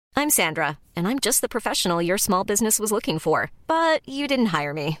I'm Sandra, and I'm just the professional your small business was looking for. But you didn't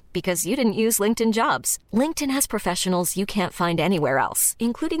hire me because you didn't use LinkedIn Jobs. LinkedIn has professionals you can't find anywhere else,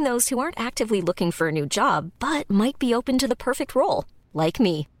 including those who aren't actively looking for a new job, but might be open to the perfect role, like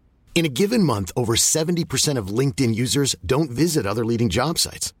me. In a given month, over 70% of LinkedIn users don't visit other leading job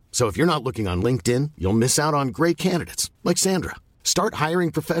sites. So if you're not looking on LinkedIn, you'll miss out on great candidates like Sandra. Start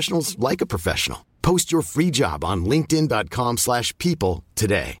hiring professionals like a professional. Post your free job on linkedin.com/people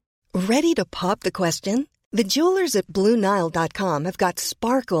today. Ready to pop the question? The jewelers at BlueNile.com have got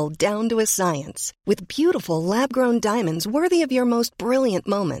sparkle down to a science with beautiful lab-grown diamonds worthy of your most brilliant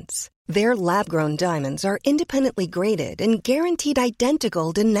moments. Their lab-grown diamonds are independently graded and guaranteed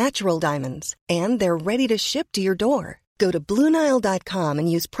identical to natural diamonds, and they're ready to ship to your door. Go to BlueNile.com and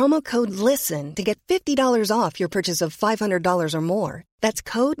use promo code LISTEN to get $50 off your purchase of $500 or more. That's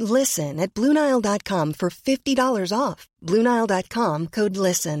code LISTEN at BlueNile.com for $50 off. BlueNile.com, code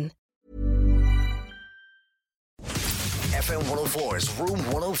LISTEN. FM 104's Room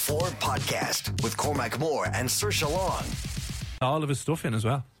 104 podcast with Cormac Moore and Saoirse Long. All of his stuff in as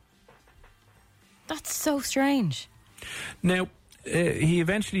well. That's so strange. Now, he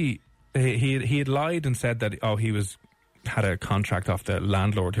eventually, he had lied and said that, he had a contract off the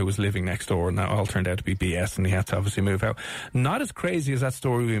landlord who was living next door, and that all turned out to be BS, and he had to obviously move out. Not as crazy as that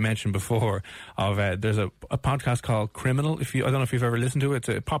story we mentioned before of there's a podcast called Criminal. I don't know if you've ever listened to it. It's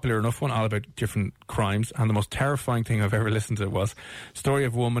a popular enough one, all about different crimes, and the most terrifying thing I've ever listened to was a story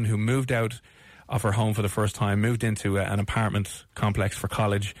of a woman who moved out of her home for the first time, moved into an apartment complex for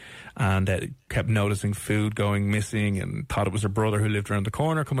college, and kept noticing food going missing, and thought it was her brother who lived around the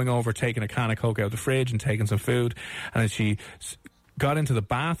corner coming over, taking a can of Coke out of the fridge and taking some food. And then she got into the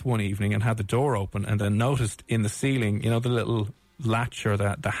bath one evening and had the door open, and then noticed in the ceiling, the little latch or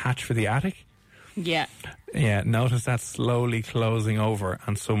the hatch for the attic. Yeah. Yeah, noticed that slowly closing over,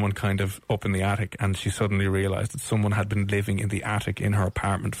 and someone kind of up in the attic, and she suddenly realised that someone had been living in the attic in her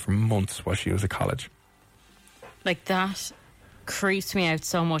apartment for months while she was at college. Like, that creeps me out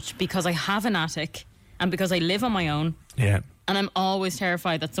so much because I have an attic and because I live on my own. Yeah. And I'm always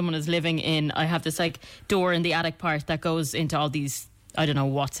terrified that someone is living in... I have this, door in the attic part that goes into all these... I don't know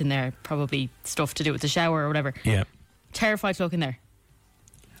what's in there. Probably stuff to do with the shower or whatever. Yeah. Terrified to look in there.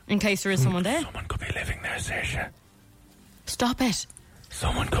 In case there is someone there. Someone could be living there, Saoirse. Stop it.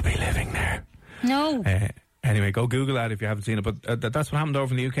 Someone could be living there. No. Anyway, go Google that if you haven't seen it. But that's what happened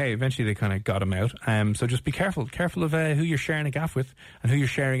over in the UK. Eventually they kind of got him out. So just be careful. Careful of who you're sharing a gaff with and who you're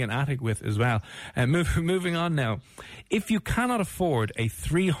sharing an attic with as well. Moving on now. If you cannot afford a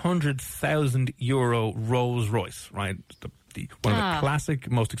 €300,000 Rolls Royce, right, one of the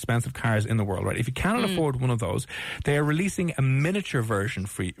classic, most expensive cars in the world, right? If you cannot afford one of those, they are releasing a miniature version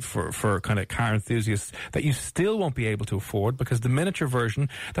for kind of car enthusiasts that you still won't be able to afford, because the miniature version,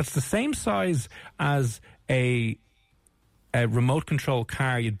 that's the same size as a remote control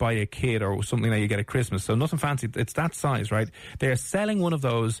car you'd buy a kid or something that you get at Christmas. So nothing fancy. It's that size, right? They are selling one of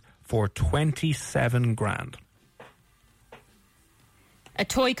those for 27 grand. A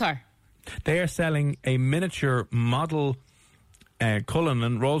toy car. They are selling a miniature model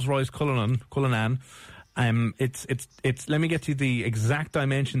Cullinan, Rolls-Royce Cullinan. It's. Let me get you the exact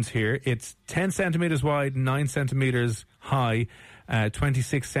dimensions here. It's 10 centimeters wide, 9 centimeters high,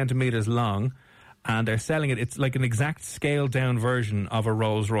 26 centimeters long, and they're selling it. It's like an exact scaled down version of a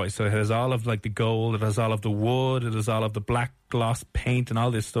Rolls-Royce. So it has all of the gold, it has all of the wood, it has all of the black gloss paint and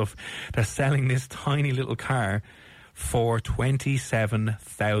all this stuff. They're selling this tiny little car for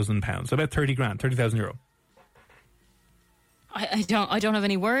 £27,000. So about 30 grand, €30,000. I don't have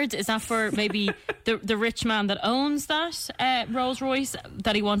any words. Is that for maybe the rich man that owns that Rolls Royce,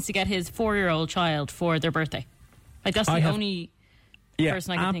 that he wants to get his 4-year-old child for their birthday? That's the only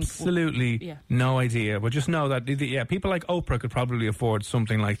person I can think. Absolutely no idea. But just know that people like Oprah could probably afford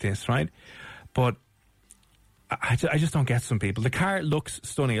something like this, right? But I just don't get some people. The car looks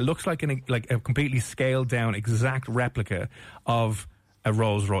stunning. It looks like a completely scaled down exact replica of a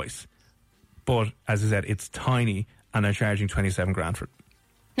Rolls Royce. But as I said, it's tiny, and they're charging 27 grand for it.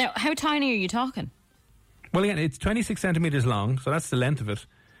 Now, how tiny are you talking? Well, again, it's 26 centimetres long, so that's the length of it.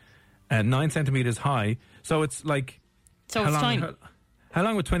 9 centimetres high, so it's like... So it's tiny. How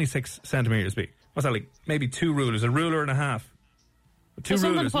long would 26 centimetres be? What's that, like maybe 2 rulers, a ruler and a half? So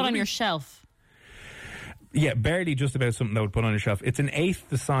something to put on your shelf. Yeah, barely just about something that would put on your shelf. It's an eighth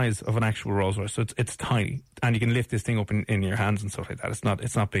the size of an actual Rolls Royce, so it's tiny. And you can lift this thing up in your hands and stuff like that. It's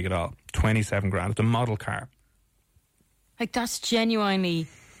not big at all. 27 grand. It's a model car. Like, that's genuinely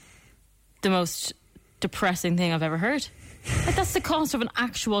the most depressing thing I've ever heard. Like, that's the cost of an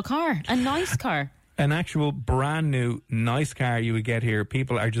actual car. A nice car. An actual brand new, nice car you would get here.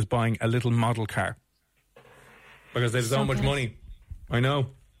 People are just buying a little model car because there's so much money. I know.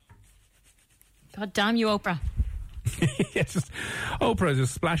 God damn you, Oprah. Oprah is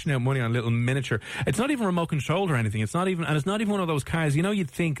just splashing out money on a little miniature. It's not even remote controlled or anything. It's not even one of those cars. You know, you'd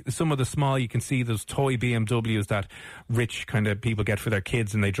think some of the small, you can see those toy BMWs that rich kind of people get for their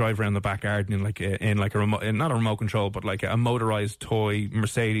kids, and they drive around the back garden in like a remote, not a remote control, but like a motorized toy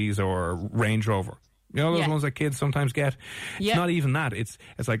Mercedes or Range Rover. You know those ones that kids sometimes get. It's not even that. It's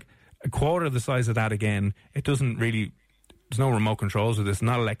like a quarter of the size of that again. It doesn't really. There's no remote controls with this,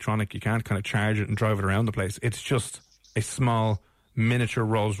 not electronic. You can't kind of charge it and drive it around the place. It's just a small miniature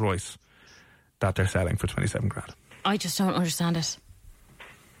Rolls Royce that they're selling for 27 grand. I just don't understand it.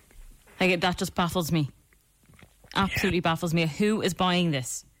 Like, that just baffles me. Absolutely baffles me. Who is buying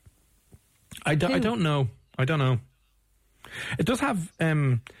this? I don't know. It does have.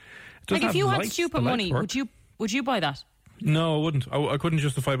 Like, if you had stupid money, would you buy that? No, I wouldn't. I couldn't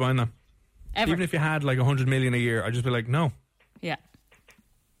justify buying that. Ever. Even if you had like 100 million a year, I'd just be like, no. Yeah.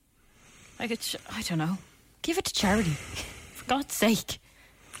 Like, I don't know. Give it to charity. For God's sake.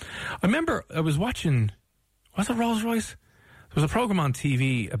 I remember I was watching, was it Rolls Royce? There was a programme on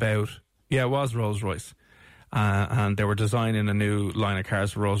TV about, it was Rolls Royce. And they were designing a new line of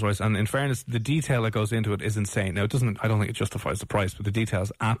cars for Rolls Royce. And in fairness, the detail that goes into it is insane. Now, I don't think it justifies the price, but the detail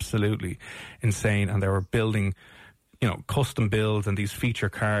is absolutely insane. And they were building, custom builds and these feature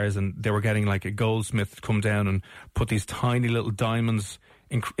cars, and they were getting like a goldsmith to come down and put these tiny little diamonds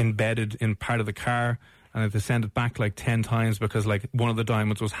embedded in part of the car, and they sent it back like 10 times because like one of the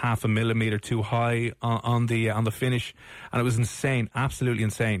diamonds was 0.5 millimeter too high on the finish, and it was insane, absolutely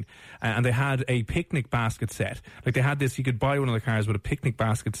insane. And they had a picnic basket set. Like, they had this, you could buy one of the cars with a picnic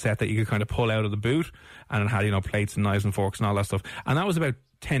basket set that you could kind of pull out of the boot, and it had plates and knives and forks and all that stuff, and that was about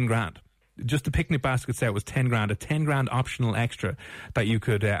 10 grand. Just the picnic basket set was 10 grand, a 10 grand optional extra that you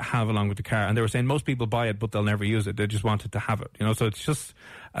could have along with the car. And they were saying most people buy it, but they'll never use it. They just wanted to have it, So it's just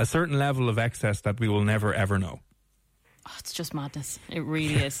a certain level of excess that we will never, ever know. Oh, it's just madness. It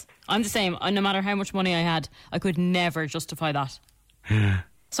really is. I'm the same. No matter how much money I had, I could never justify that.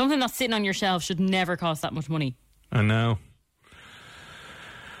 Something that's sitting on your shelf should never cost that much money. I know.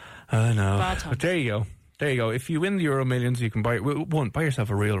 Bad times. But there you go. There you go. If you win the Euro Millions, you can buy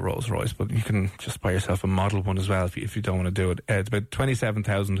yourself a real Rolls Royce, but you can just buy yourself a model one as well if you don't want to do it. It's about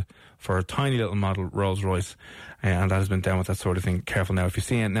 27,000 for a tiny little model Rolls Royce, and that has been down with that sort of thing. Careful now. If you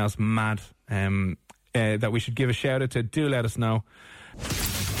see it now, it's mad that we should give a shout out to. Do let us know.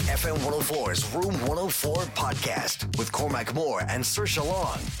 FM 104's Room 104 podcast with Cormac Moore and Saoirse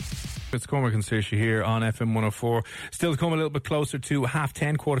Long. It's Cormac and Saoirse here on FM 104. Still to come a little bit closer to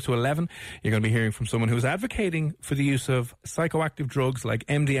 10:30, 11:15. You're going to be hearing from someone who's advocating for the use of psychoactive drugs like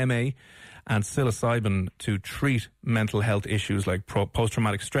MDMA and psilocybin to treat mental health issues like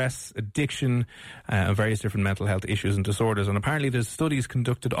post-traumatic stress, addiction, and various different mental health issues and disorders. And apparently there's studies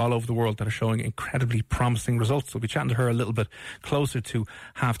conducted all over the world that are showing incredibly promising results. We'll be chatting to her a little bit closer to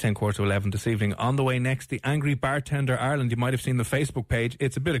 10:30, 11:15 this evening. On the way next, the Angry Bartender Ireland. You might have seen the Facebook page.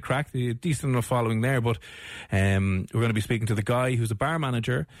 It's a bit of crack, a decent enough following there, but we're going to be speaking to the guy who's a bar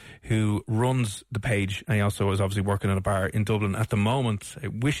manager who runs the page, and he also is obviously working in a bar in Dublin at the moment.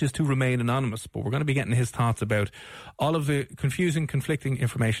 Wishes to remain anonymous, but we're going to be getting his thoughts about all of the confusing, conflicting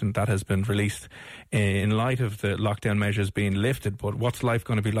information that has been released in light of the lockdown measures being lifted. But what's life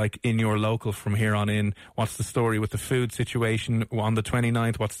going to be like in your local from here on in? What's the story with the food situation on the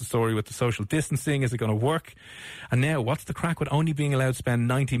 29th? What's the story with the social distancing? Is it going to work? And now, what's the crack with only being allowed to spend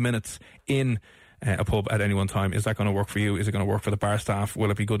 90 minutes in a pub at any one time? Is that going to work for you? Is it going to work for the bar staff?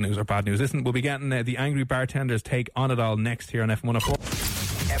 Will it be good news or bad news? Listen, we'll be getting the Angry Bartender's take on it all next here on FM 104.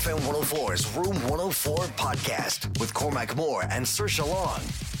 FM 104's Room 104 podcast with Cormac Moore and Saoirse Long.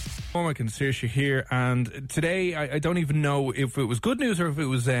 Cormac and Saoirse here, and today I don't even know if it was good news or if it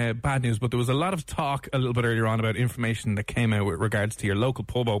was bad news, but there was a lot of talk a little bit earlier on about information that came out with regards to your local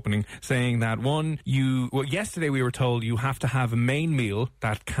pub opening, saying that yesterday we were told you have to have a main meal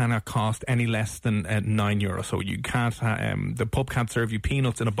that cannot cost any less than €9. So you can't, the pub can't serve you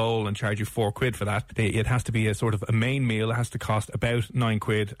peanuts in a bowl and charge you £4 for that. It has to be a sort of a main meal. It has to cost about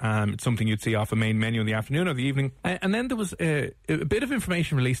 £9. It's something you'd see off a main menu in the afternoon or the evening. And then there was a bit of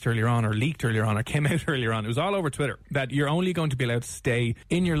information released earlier on, or leaked earlier on, or came out earlier on. It was all over Twitter that you're only going to be allowed to stay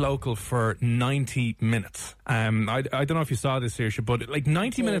in your local for 90 minutes. I don't know if you saw this, Saoirse, but like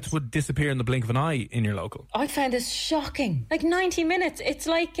 90 minutes would disappear in the blink of an eye in your local. I found this shocking. Like 90 minutes. It's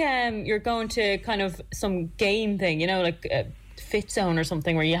like you're going to kind of some game thing, like Fit Zone or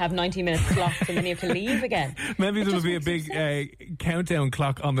something where you have 90-minute clocks and then you have to leave again. Maybe there'll be a big countdown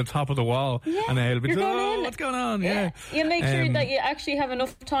clock on the top of the wall. Yeah, and it'll be, what's going on? Yeah. You make sure that you actually have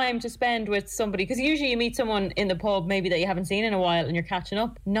enough time to spend with somebody, because usually you meet someone in the pub maybe that you haven't seen in a while and you're catching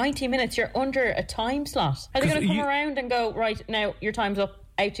up. 90 minutes, you're under a time slot. Are they going to come around and go, right, now your time's up,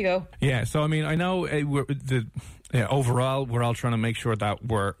 out you go? Yeah, so I mean, I know overall we're all trying to make sure that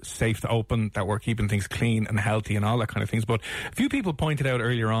we're safe to open, that we're keeping things clean and healthy and all that kind of things, but a few people pointed out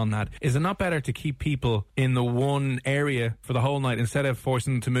earlier on that is it not better to keep people in the one area for the whole night instead of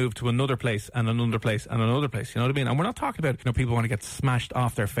forcing them to move to another place and another place and another place, you know what I mean? And we're not talking about, people want to get smashed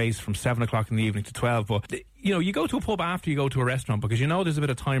off their face from 7 o'clock in the evening to 12, but you go to a pub after you go to a restaurant because there's a bit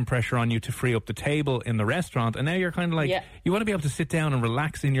of time pressure on you to free up the table in the restaurant, and now you're kind of like, you want to be able to sit down and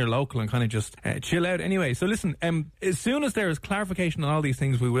relax in your local and kind of just chill out anyway. So listen, as soon as there is clarification on all these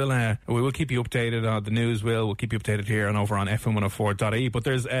things, we will keep you updated on the news. We'll keep you updated here and over on FM104.ie. But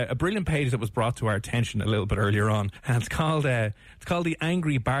there's a brilliant page that was brought to our attention a little bit earlier on, and it's called the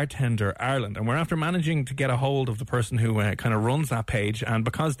Angry Bartender Ireland, and we're after managing to get a hold of the person who kind of runs that page, and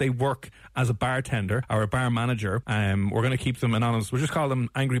because they work as a bartender or a bar manager, we're going to keep them anonymous. We'll just call them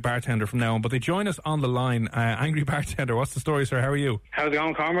Angry Bartender from now on, but they join us on the line. Angry Bartender, what's the story, sir? How are you? How's it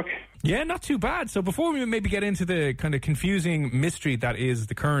going, Cormac? Yeah, not too bad. So before we maybe get into the kind of confusing mystery that is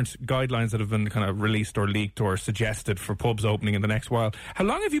the current guidelines that have been kind of released or leaked or suggested for pubs opening in the next while, how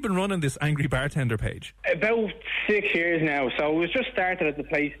long have you been running this Angry Bartender page? About 6 years now. So it was just started at the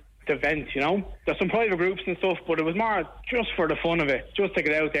place to vent, There's some private groups and stuff, but it was more just for the fun of it, just to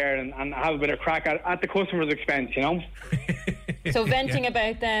get out there and have a bit of crack at the customer's expense, So venting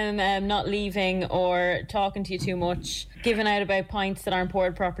about them not leaving or talking to you too much, giving out about pints that aren't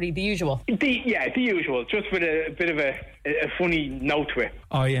poured properly, the usual. The usual, just with a bit of a funny note to it.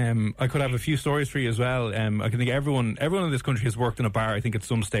 I could have a few stories for you as well. I can think everyone in this country has worked in a bar, I think, at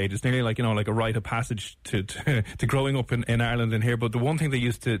some stage. It's nearly like, like a rite of passage to growing up in Ireland and here. But the one thing that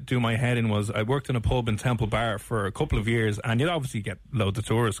used to do my head in was I worked in a pub in Temple Bar for a couple of years, and you'd obviously get loads of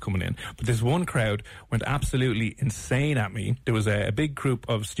tourists coming in. But this one crowd went absolutely insane at me. There was a big group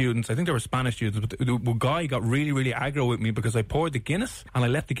of students, I think they were Spanish students, but the guy got really, really aggro with me because I poured the Guinness and I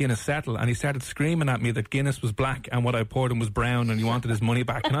let the Guinness settle, and he started screaming at me that Guinness was black and what I poured him was brown, and he wanted his money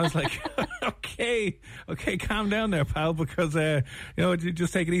back. And I was like, okay, calm down there, pal, because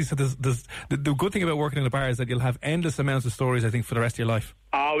just take it easy. So the good thing about working in a bar is that you'll have endless amounts of stories, I think, for the rest of your life.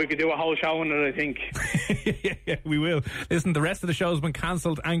 Oh, we could do a whole show on it, I think. Yeah, we will. Listen, the rest of the show's been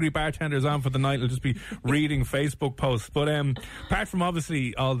cancelled. Angry Bartender's on for the night. We'll just be reading Facebook posts. But apart from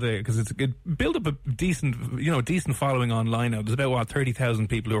obviously all because it built up a decent following online now. There's about 30,000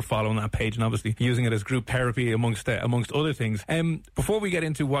 people who are following that page and obviously using it as group therapy amongst other things. Before we get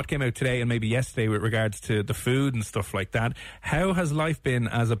into what came out today and maybe yesterday with regards to the food and stuff like that, how has life been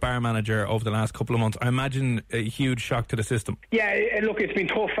as a bar manager over the last couple of months? I imagine a huge shock to the system. Yeah, look, it's been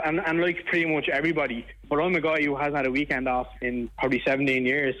tough and like pretty much everybody, but I'm a guy who hasn't had a weekend off in probably 17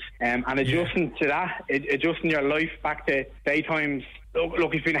 years, and adjusting to that, adjusting your life back to daytimes.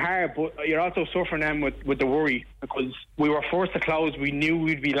 Look, it's been hard, but you're also suffering then with the worry, because we were forced to close. We knew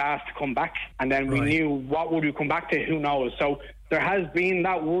we'd be last to come back, and then we knew what would we come back to, who knows. So there has been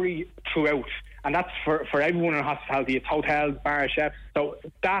that worry throughout, and that's for everyone in hospitality. It's hotels, bars, chefs. So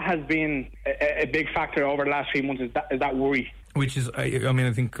that has been a big factor over the last 3 months, is that worry. Which is, I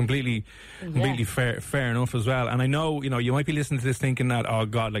think completely fair enough as well. And I know, you might be listening to this thinking that, oh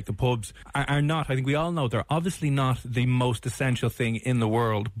God, like the pubs are not, I think we all know they're obviously not the most essential thing in the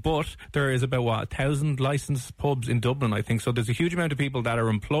world, but there is about 1,000 licensed pubs in Dublin, I think. So there's a huge amount of people that are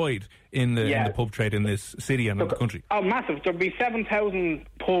employed in the pub trade in this city and in the country. Oh, massive. There'll be 7,000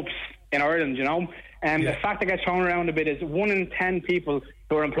 pubs in Ireland, And the fact that gets thrown around a bit is 1 in 10 people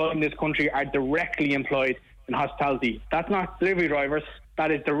who are employed in this country are directly employed in hospitality. That's not delivery drivers.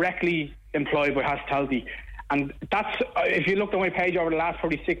 That is directly employed by hospitality. And that's, if you looked at my page over the last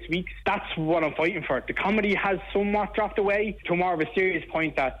probably 6 weeks, that's what I'm fighting for. The comedy has somewhat dropped away to more of a serious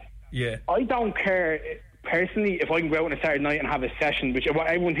point that I don't care personally if I can go out on a Saturday night and have a session, which what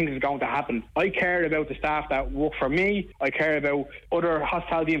everyone thinks is going to happen. I care about the staff that work for me. I care about other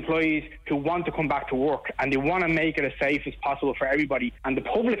hospitality employees who want to come back to work, and they want to make it as safe as possible for everybody. And the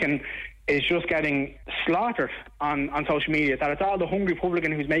publican is just getting slaughtered on social media, that it's all the hungry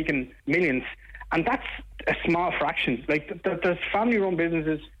publican who's making millions. And that's a small fraction. Like, there's family-run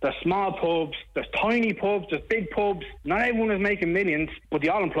businesses, there's small pubs, there's tiny pubs, there's big pubs. Not everyone is making millions, but they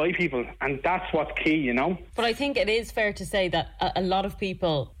all employ people, and that's what's key, you know. But I think it is fair to say that a lot of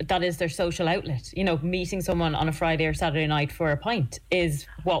people, that is their social outlet. You know, meeting someone on a Friday or Saturday night for a pint is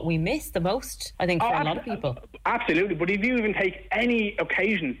what we miss the most, I think, for a lot of people. Absolutely, but if you even take any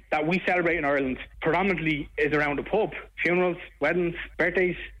occasion that we celebrate in Ireland, predominantly is around a pub. Funerals, weddings,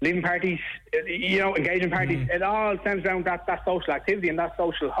 birthdays, leaving parties, you know, engagement parties. It all stems around that social activity and that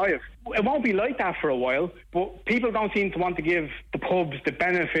social hive. It won't be like that for a while, but people don't seem to want to give the pubs the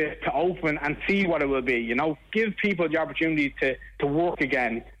benefit to open and see what it will be, you know. Give people the opportunity to work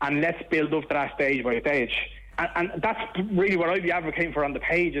again, and let's build up to that stage by stage. And that's really what I'd be advocating for on the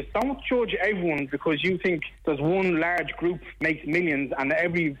page, is don't judge everyone because you think there's one large group makes millions and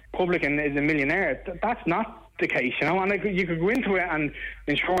every publican is a millionaire. That's not the case, you know. And you could go into it and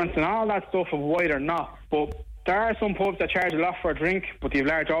insurance and all that stuff of why they're not, but there are some pubs that charge a lot for a drink, but they have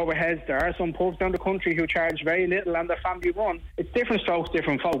large overheads. There are some pubs down the country who charge very little and they're family run. It's different strokes,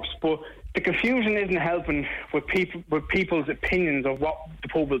 different folks, but the confusion isn't helping with people's opinions of what the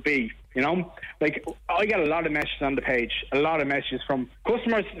pub will be. You know, like, I get a lot of messages on the page, a lot of messages from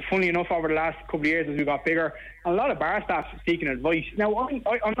customers, funny enough, over the last couple of years as we got bigger, and a lot of bar staff seeking advice. Now,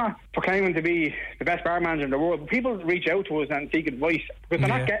 I'm not proclaiming to be the best bar manager in the world, but people reach out to us and seek advice because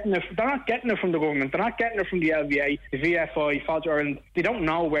they're not getting it. They're not getting it from the government. They're not getting it from the LVA, the VFI, Fáilte Ireland. They don't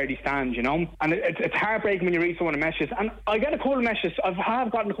know where they stand, you know. And it's heartbreaking when you read someone a message. And I get a couple of messages. I have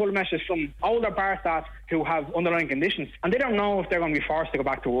gotten a couple of messages from older bar staff who have underlying conditions, and they don't know if they're going to be forced to go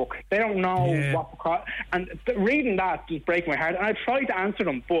back to work. They don't know what, and reading that just breaks my heart. And I try to answer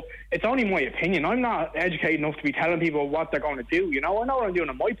them, but it's only my opinion. I'm not educated enough to be telling people what they're going to do. You know, I know what I'm doing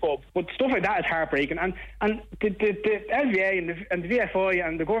in my pub, but stuff like that is heartbreaking. And the LVA and the VFI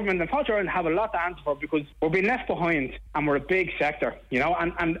and the government and Fáilte Ireland have a lot to answer for because we're being left behind and we're a big sector. You know,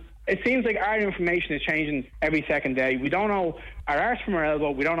 and it seems like our information is changing every second day. We don't know our arse from our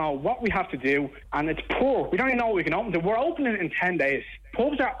elbow. We don't know what we have to do, and it's poor. We don't even know what we can open to. We're opening in 10 days.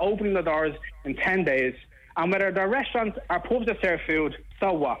 Pubs are opening the doors in 10 days, and whether they're restaurants or pubs that serve food,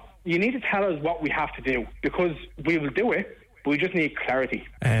 so what? You need to tell us what we have to do because we will do it. But we just need clarity.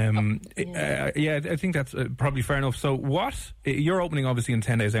 I think that's probably fair enough. So you're opening obviously in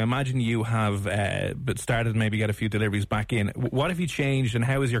 10 days. I imagine you have but started maybe get a few deliveries back in. What have you changed and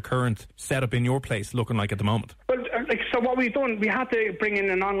how is your current setup in your place looking like at the moment? Well, so what we've done, we had to bring in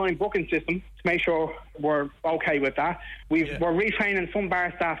an online booking system to make sure we're okay with that. We're retraining some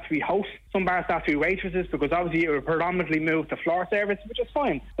bar staff to be hosts, some bar staff to be waitresses, because obviously it will predominantly move to floor service, which is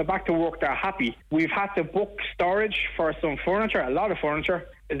fine. They're back to work, they're happy. We've had to book storage for some furniture, a lot of furniture.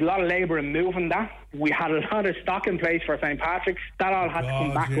 There's a lot of labour in moving that. We had a lot of stock in place for St. Patrick's. That all had to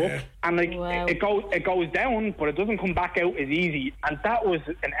come back up. And it goes down, but it doesn't come back out as easy. And that was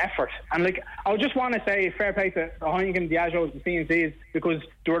an effort. And I just want to say fair play to Heineken, Diageo, the C&Cs, because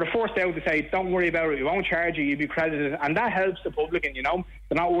they were the first out to say, don't worry about it, we won't charge you, you'll be credited. And that helps the publican, you know.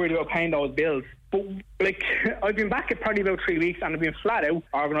 They're not worried about paying those bills. But I've been back at probably about 3 weeks and I've been flat out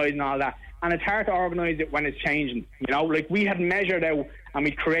organising all that. And it's hard to organise it when it's changing. You know, we had measured out and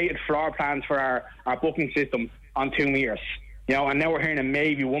we created floor plans for our booking system on 2 meters. You know, and now we're hearing a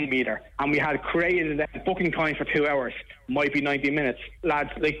maybe 1 meter. And we had created a booking time for 2 hours. Might be 90 minutes.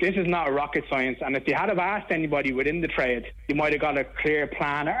 Lads, this is not a rocket science. And if you had have asked anybody within the trade, you might have got a clear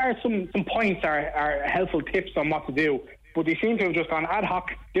plan or some points or helpful tips on what to do. But they seem to have just gone ad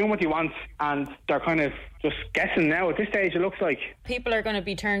hoc, doing what they want, and they're kind of just guessing now. At this stage, it looks like people are going to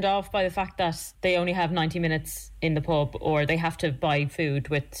be turned off by the fact that they only have 90 minutes in the pub, or they have to buy food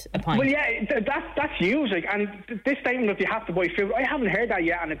with a pint. Well, yeah, that's huge. And this statement that you have to buy food, I haven't heard that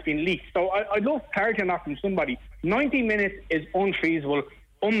yet, and it's been leaked. So I'd love clarity on that from somebody. 90 minutes is unfeasible,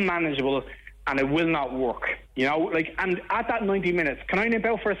 unmanageable, and it will not work. You know, and at that 90 minutes, can I nip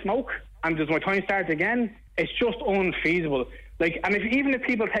out for a smoke? And does my time start again? It's just unfeasible. And even if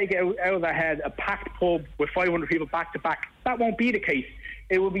people take out of their head a packed pub with 500 people back to back, that won't be the case.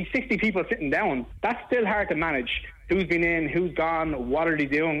 It will be 60 people sitting down. That's still hard to manage. Who's been in, who's gone, what are they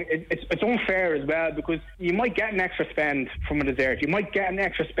doing? It's unfair as well, because you might get an extra spend from a dessert. You might get an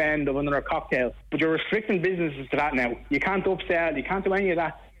extra spend of another cocktail, but you're restricting businesses to that now. You can't upsell, you can't do any of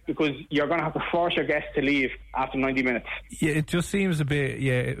that. because you're going to have to force your guests to leave after 90 minutes. Yeah, it just seems a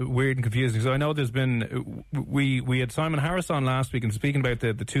bit weird and confusing. So I know there's been we had Simon Harris on last week and speaking about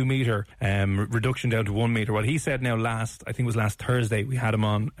the 2 metre reduction down to 1 metre. What he said now last Thursday, we had him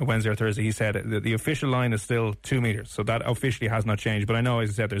on Wednesday or Thursday. He said that the official line is still 2 metres, so that officially has not changed. But I know, as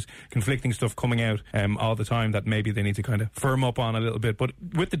I said, there's conflicting stuff coming out all the time that maybe they need to kind of firm up on a little bit. But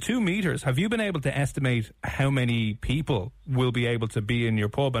with the 2 metres, have you been able to estimate how many people will be able to be in your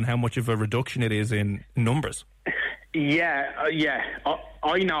pub and how much of a reduction it is in numbers? Yeah.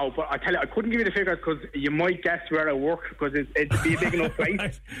 I know, but I tell you, I couldn't give you the figures because you might guess where I work, because it'd be a big enough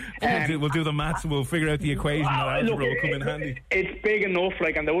place. We'll do the maths and we'll figure out the equation. Algebra will come in handy. It's big enough,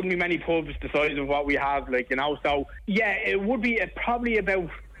 and there wouldn't be many pubs the size of what we have, So, yeah, it would be probably about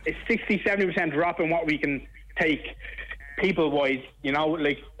a 60-70% drop in what we can take. People-wise,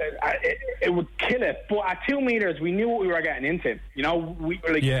 it would kill it. But at 2 metres, we knew what we were getting into. We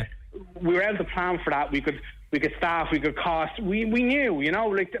were able to plan for that. We could staff, we could cost. We knew,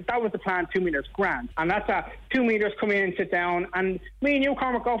 that was the plan. 2 metres, grand. And that's 2 metres, come in and sit down. And me and you,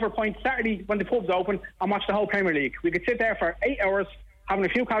 Cormac, go for a pint Saturday when the pub's open and watch the whole Premier League. We could sit there for 8 hours, having a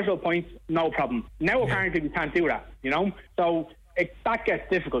few casual pints, no problem. Now, apparently, we can't do that, So that gets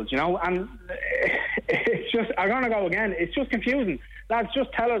difficult, and it's just, I'm going to go again, it's just confusing. Lads,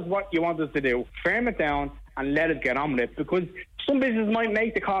 just tell us what you want us to do. Firm it down and let us get on with it, because some businesses might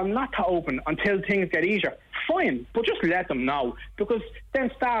make the call not to open until things get easier. Fine, but just let them know, because then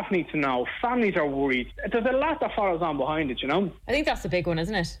staff need to know, families are worried. There's a lot that follows on behind it, I think that's the big one,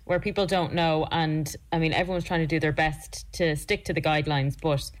 isn't it? Where people don't know, and I mean, everyone's trying to do their best to stick to the guidelines,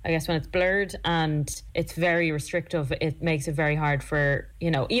 but I guess when it's blurred and it's very restrictive, it makes it very hard for,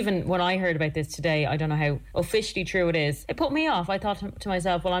 even when I heard about this today, I don't know how officially true it is. It put me off. I thought to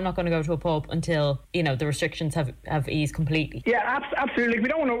myself, well, I'm not going to go to a pub until, the restrictions have eased completely. Yeah, absolutely. We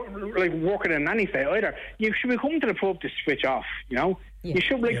don't want to work it in any way either. You should be coming to the pub to switch off, Yeah. You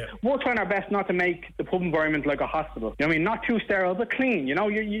should we're trying our best not to make the pub environment like a hospital. Not too sterile, but clean.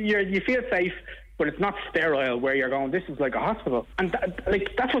 You feel safe, but it's not sterile where you're going, this is like a hospital. And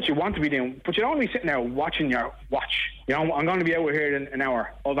that's what you want to be doing. But you don't want to be sitting there watching your watch. I'm going to be out here in an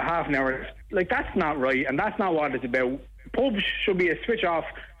hour, over half an hour. That's not right, and that's not what it's about. Pubs should be a switch off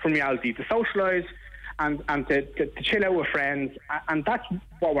from reality, to socialise and to chill out with friends, and that's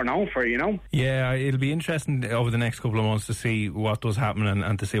what we're known for, Yeah, it'll be interesting over the next couple of months to see what does happen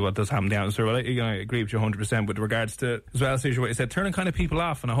and to see what does happen down. So I agree with you 100% with regards to, as well as what you said, turning kind of people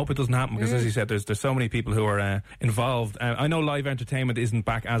off, and I hope it doesn't happen, because as you said, there's so many people who are involved. I know live entertainment isn't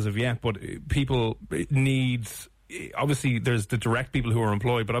back as of yet, but people needs... Obviously, there's the direct people who are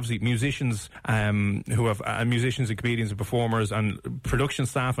employed, but obviously musicians who have musicians and comedians and performers and production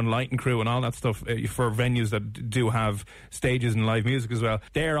staff and lighting crew and all that stuff for venues that do have stages and live music as well.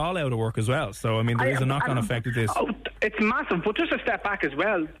 They're all out of work as well. So, I mean, there is a knock-on effect of this. It's massive, but just a step back as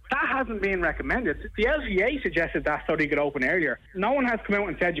well. That hasn't been recommended. The LGA suggested that so they could open earlier. No one has come out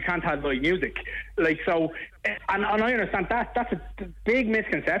and said you can't have live music. And I understand that's a big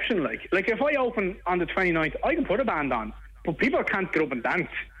misconception. If I open on the 29th, I can put a band on, but people can't get up and dance,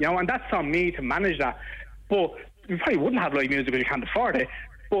 and that's on me to manage that. But you probably wouldn't have live music because you can't afford it.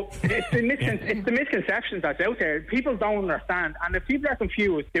 But it's the misconceptions that's out there. People don't understand, and if people are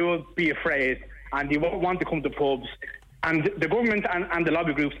confused, they will be afraid and they won't want to come to pubs. And the government and the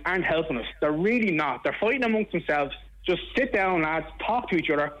lobby groups aren't helping us. They're really not. They're fighting amongst themselves. Just sit down, lads, talk to each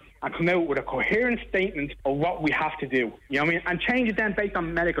other, and come out with a coherent statement of what we have to do. And change it then based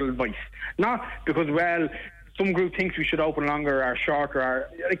on medical advice. Not because, some group thinks we should open longer or shorter. Or,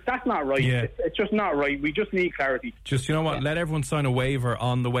 that's not right. Yeah. It's just not right. We just need clarity. Just, let everyone sign a waiver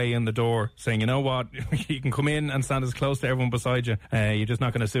on the way in the door saying, you know what, you can come in and stand as close to everyone beside you. You're just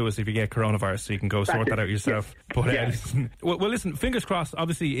not going to sue us if you get coronavirus, so you can go sort that out yourself. Yeah. But, well, listen, fingers crossed.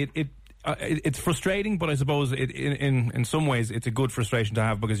 Obviously, it's frustrating, but I suppose in some ways it's a good frustration to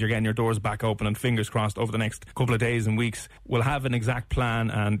have, because you're getting your doors back open, and fingers crossed over the next couple of days and weeks we'll have an exact plan,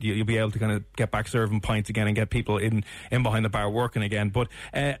 and you'll be able to kind of get back serving pints again and get people in behind the bar working again. But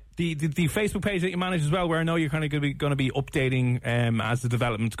the Facebook page that you manage as well, where I know you're kind of going to be updating as the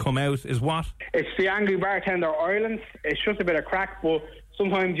developments come out, is what? It's the Angry Bartender Ireland. It's just a bit of crack, but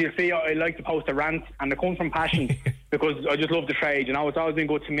sometimes you'll see I like to post a rant, and it comes from passion because I just love the trade. It's always been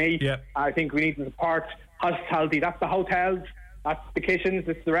good to me. Yeah. I think we need to support hospitality. That's the hotels, that's the kitchens,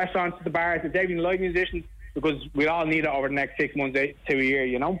 it's the restaurants, it's the bars, it's even live musicians, because we all need it over the next 6 months to a year,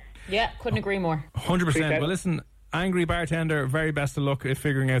 Yeah, couldn't agree more. 100%. Well, listen, Angry Bartender, very best of luck at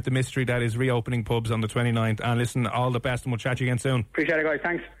figuring out the mystery that is reopening pubs on the 29th. And listen, all the best, and we'll chat to you again soon. Appreciate it, guys.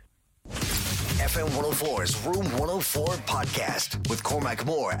 Thanks. FM 104's Room 104 podcast with Cormac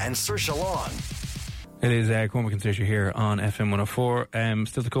Moore and Saoirse Long. It is Cormac and Saoirse here on FM 104.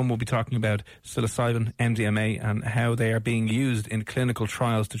 Still to come, we'll be talking about psilocybin, MDMA, and how they are being used in clinical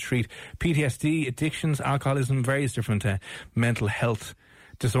trials to treat PTSD, addictions, alcoholism, various different mental health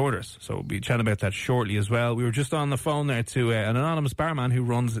disorders. So we'll be chatting about that shortly as well. We were just on the phone there to an anonymous barman who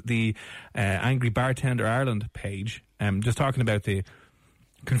runs the Angry Bartender Ireland page, just talking about the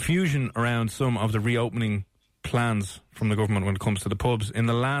confusion around some of the reopening plans from the government when it comes to the pubs. In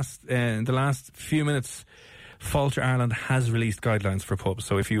the last few minutes, Fáilte Ireland has released guidelines for pubs.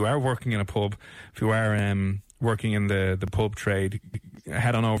 So if you are working in a pub, if you are working in the pub trade,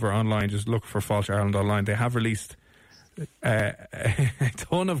 head on over online, just look for Fáilte Ireland online. They have released a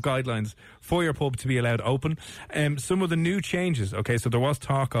ton of guidelines for your pub to be allowed open. Some of the new changes, okay, so there was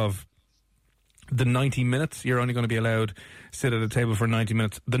talk of the 90 minutes. You're only going to be allowed sit at a table for 90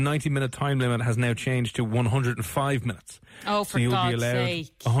 minutes. The 90-minute time limit has now changed to 105 minutes. Oh, for God's sake. So you'll be allowed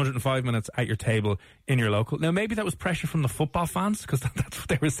 105 minutes at your table in your local. Now, maybe that was pressure from the football fans, because that's what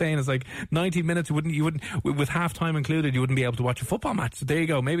they were saying. Is like 90 minutes, you wouldn't, with half-time included, you wouldn't be able to watch a football match. So there you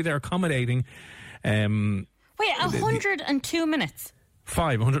go. Maybe they're accommodating. Wait, 102 minutes?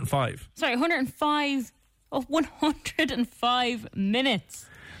 105. Sorry, 105. Oh, 105 minutes.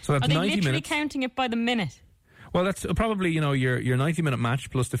 So that's 90 minutes. Are they literally counting it by the minute? Well, that's probably, your 90-minute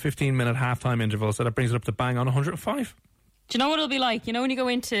match plus the 15-minute half-time interval, so that brings it up to bang on 105. Do you know what it'll be like? You know when you go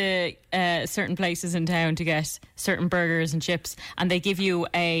into certain places in town to get certain burgers and chips, and they give you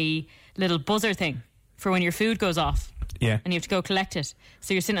a little buzzer thing for when your food goes off? Yeah. And you have to go collect it.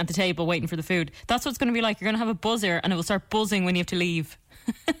 So you're sitting at the table waiting for the food. That's what it's going to be like. You're going to have a buzzer, and it will start buzzing when you have to leave.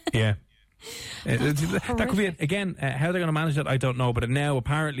 Yeah. That could be it. Again, how they're going to manage that, I don't know. But now,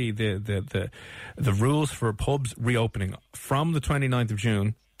 apparently, the rules for pubs reopening from the 29th of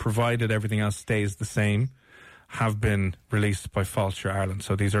June, provided everything else stays the same, have been released by Fáilte Ireland.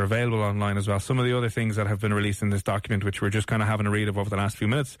 So these are available online as well. Some of the other things that have been released in this document, which we're just kind of having a read of over the last few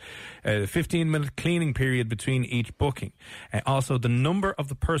minutes, the 15-minute cleaning period between each booking. Also, the number of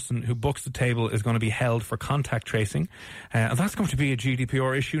the person who books the table is going to be held for contact tracing. And that's going to be a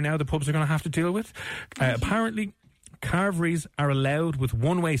GDPR issue now the pubs are going to have to deal with. Apparently, carveries are allowed with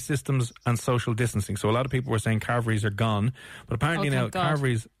one-way systems and social distancing. So a lot of people were saying carveries are gone, but apparently now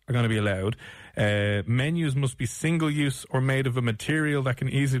carveries are going to be allowed. Menus must be single-use or made of a material that can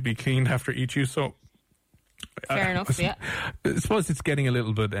easily be cleaned after each use. So, fair enough, yeah. I suppose it's getting a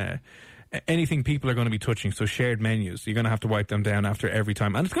little bit... anything people are going to be touching, so shared menus, you're going to have to wipe them down after every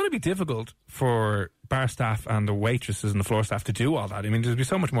time. And it's going to be difficult for bar staff and the waitresses and the floor staff to do all that. I mean, there'll be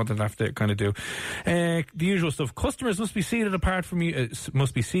so much more that they have to kind of do. The usual stuff. Customers must be seated apart from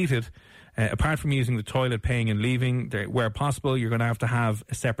apart from using the toilet, paying and leaving. Where possible, you're going to have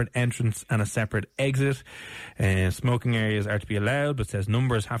a separate entrance and a separate exit. Smoking areas are to be allowed, but says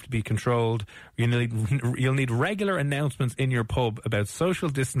numbers have to be controlled. You'll need regular announcements in your pub about social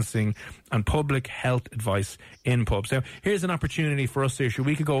distancing and public health advice in pubs. Now, here's an opportunity for us, Saoirse.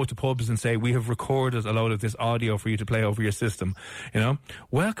 We could go to pubs and say, we have recorded a load of this audio for you to play over your system.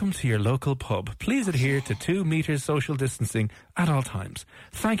 Welcome to your local pub. Please adhere to 2 meters social distancing at all times.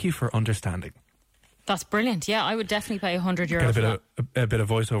 Thank you for understanding. That's brilliant. Yeah, I would definitely pay €100 for that. A bit of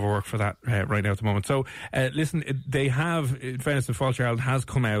voiceover work for that right now at the moment. So, listen, they have, in fairness to Fáilte Ireland, has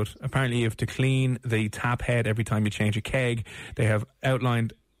come out. Apparently you have to clean the tap head every time you change a keg. They have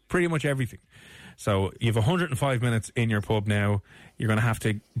outlined pretty much everything. So you have 105 minutes in your pub now. You're going to have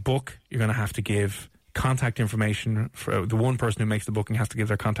to book. You're going to have to give contact information. For the one person who makes the booking has to give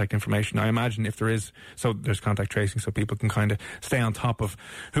their contact information. I imagine if there is, so there's contact tracing, so people can kind of stay on top of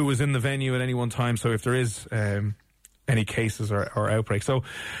who was in the venue at any one time. So if there is any cases or outbreaks, so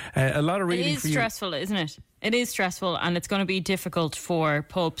a lot of reading. It is stressful, isn't it? It is stressful, and it's going to be difficult for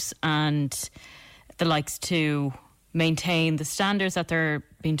pubs and the likes to maintain the standards that they're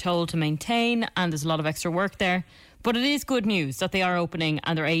being told to maintain, and there's a lot of extra work there. But it is good news that they are opening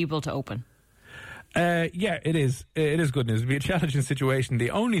and they're able to open. Yeah, it is. It is good news. It'll be a challenging situation.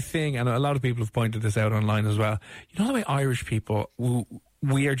 The only thing, and a lot of people have pointed this out online as well, you know the way Irish people,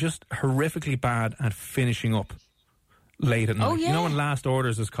 we are just horrifically bad at finishing up late at night. Oh, yeah. You know when last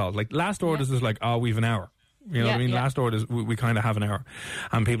orders is called? Like, last orders is like, we've an hour. You know what I mean? Yeah. Last orders, we kind of have an hour.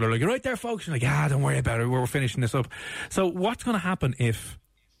 And people are like, right there, folks. You're like, don't worry about it. We're finishing this up. So what's going to happen if,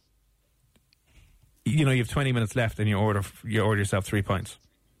 you have 20 minutes left and you order yourself 3 pints?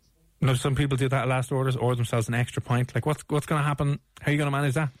 Some people do that at last orders, order themselves an extra pint. Like, what's going to happen? How are you going to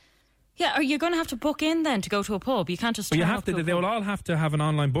manage that? Yeah, are you going to have to book in then to go to a pub? You can't just. Well, you have to. They will all have to have an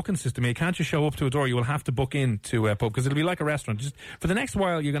online booking system. You can't just show up to a door. You will have to book in to a pub because it'll be like a restaurant. Just for the next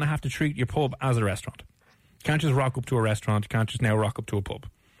while, you're going to have to treat your pub as a restaurant. You can't just rock up to a restaurant. You can't just now rock up to a pub.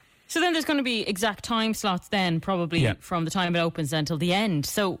 So then there's going to be exact time slots then, probably from the time it opens until the end.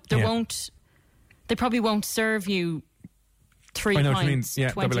 So there won't. They probably won't serve you 3 pints,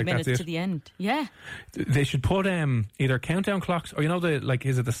 20 minutes to the end. Yeah. They should put either countdown clocks or,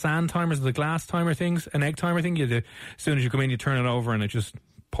 is it the sand timers or the glass timer things, an egg timer thing? As soon as you come in, you turn it over and it just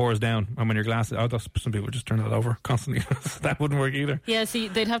pours down. And when your glass, some people just turn it over constantly. That wouldn't work either. Yeah, see,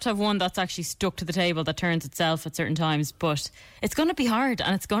 they'd have to have one that's actually stuck to the table that turns itself at certain times. But it's going to be hard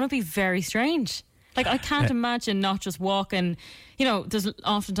and it's going to be very strange. Like, I can't imagine not just walking. There's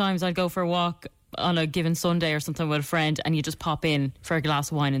oftentimes I'd go for a walk on a given Sunday or something with a friend and you just pop in for a glass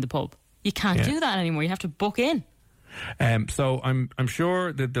of wine in the pub. You can't do that anymore. You have to book in. So I'm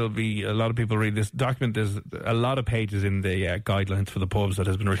sure that there'll be a lot of people read this document. There's a lot of pages in the guidelines for the pubs that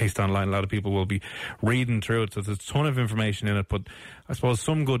has been released online. A lot of people will be reading through it, so there's a ton of information in it. But I suppose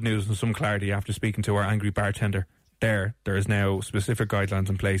some good news and some clarity after speaking to our angry bartender. There is now specific guidelines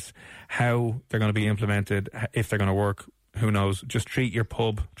in place, how they're going to be implemented, if they're going to work. Who knows? Just treat your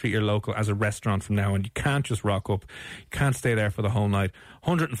pub, treat your local as a restaurant from now on. You can't just rock up. You can't stay there for the whole night.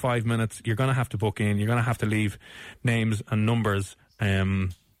 105 minutes, you're going to have to book in. You're going to have to leave names and numbers.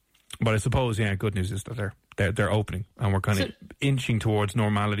 But I suppose, good news is that they're opening and we're kind of inching towards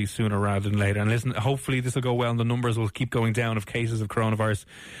normality sooner rather than later. And listen, hopefully this will go well and the numbers will keep going down of cases of coronavirus.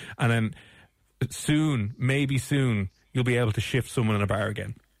 And then maybe soon, you'll be able to shift someone in a bar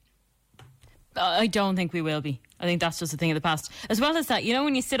again. I don't think we will be. I think that's just a thing of the past. As well as that,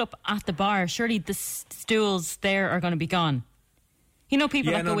 when you sit up at the bar, surely the stools there are going to be gone.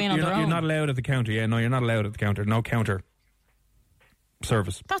 People that go in on their own. You're not allowed at the counter. Yeah, no, you're not allowed at the counter. No counter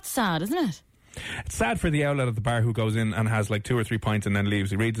service. That's sad, isn't it? It's sad for the outlet at the bar who goes in and has like 2 or 3 pints and then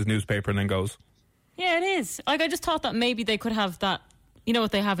leaves. He reads his newspaper and then goes. Yeah, it is. I just thought that maybe they could have that. You know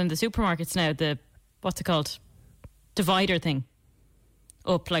what they have in the supermarkets now? What's it called? Divider thing.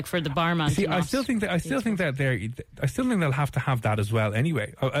 Up for the barman. See, I still think they'll have to have that as well.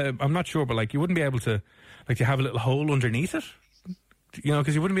 Anyway, I'm not sure, but you wouldn't be able to, you have a little hole underneath it,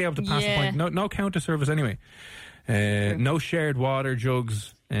 because you wouldn't be able to pass the point. No counter service anyway. No shared water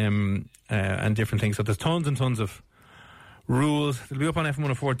jugs and different things. So there's tons and tons of rules. They'll be up on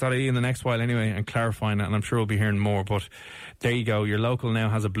f104.ie in the next while anyway and clarifying that, and I'm sure we'll be hearing more. But there you go. Your local now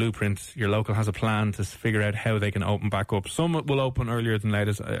has a blueprint. Your local has a plan to figure out how they can open back up. Some will open earlier than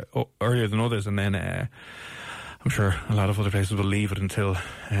others, and then I'm sure a lot of other places will leave it until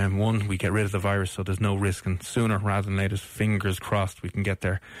we get rid of the virus, so there's no risk, and sooner rather than later, fingers crossed, we can get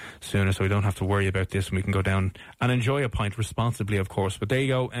there sooner, so we don't have to worry about this, and we can go down and enjoy a pint responsibly, of course. But there you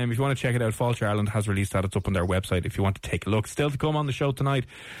go. If you want to check it out, Fáilte Ireland has released that. It's up on their website if you want to take a look. Still to come on the show tonight,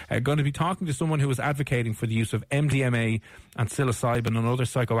 going to be talking to someone who is advocating for the use of MDMA and psilocybin and other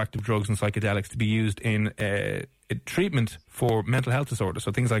psychoactive drugs and psychedelics to be used in treatment for mental health disorders,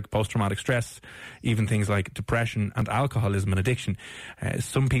 so things like post-traumatic stress, even things like depression and alcoholism and addiction.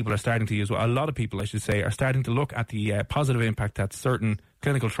 Some people are starting to use, a lot of people I should say, are starting to look at the positive impact that certain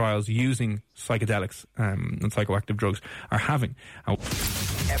clinical trials using psychedelics and psychoactive drugs are having.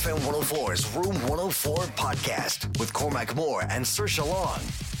 FM 104's Room 104 podcast with Cormac Moore and Saoirse Long.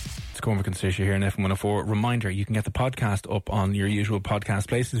 It's Cormac and Saoirse here in FM 104. Reminder, you can get the podcast up on your usual podcast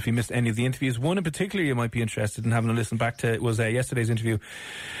places if you missed any of the interviews. One in particular you might be interested in having a listen back to was yesterday's interview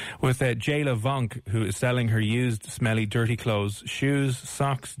with Jayla Vonk, who is selling her used, smelly, dirty clothes, shoes,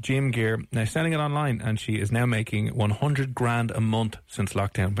 socks, gym gear. Now selling it online, and she is now making 100 grand a month since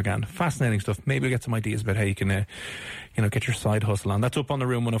lockdown began. Fascinating stuff. Maybe we'll get some ideas about how you can get your side hustle on. That's up on the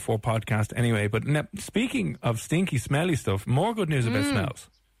Room 104 podcast anyway. But now, speaking of stinky, smelly stuff, more good news about smells.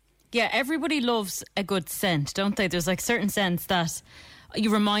 Yeah, everybody loves a good scent, don't they? There's certain scents that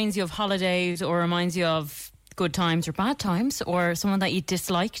reminds you of holidays or reminds you of good times or bad times or someone that you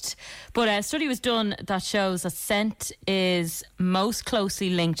disliked. But a study was done that shows that scent is most closely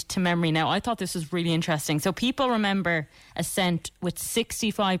linked to memory. Now, I thought this was really interesting. So people remember a scent with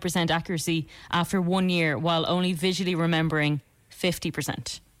 65% accuracy after 1 year, while only visually remembering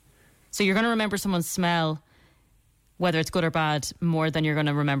 50%. So you're going to remember someone's smell, whether it's good or bad, more than you're going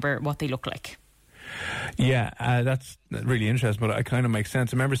to remember what they look like. Yeah, that's really interesting, but it kind of makes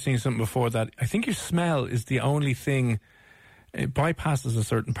sense. I remember seeing something before that I think your smell is the only thing it bypasses a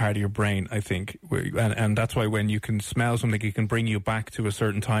certain part of your brain, I think. And that's why when you can smell something, it can bring you back to a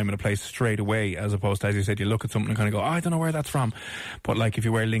certain time and a place straight away, as opposed to, as you said, you look at something and kind of go, I don't know where that's from. But like if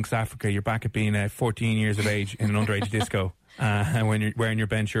you wear Lynx Africa, you're back at being 14 years of age in an underage disco, and when you're wearing your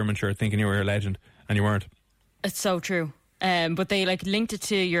Ben Sherman shirt thinking you were a legend, and you weren't. It's so true. But they linked it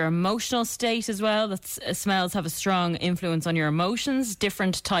to your emotional state as well. That smells have a strong influence on your emotions,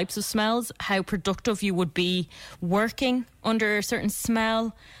 different types of smells, how productive you would be working under a certain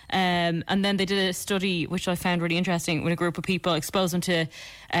smell. And then they did a study, which I found really interesting, with a group of people, exposed them to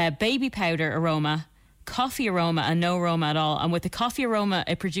baby powder aroma, coffee aroma, and no aroma at all. And with the coffee aroma,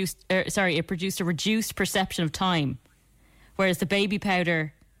 it produced a reduced perception of time, whereas the baby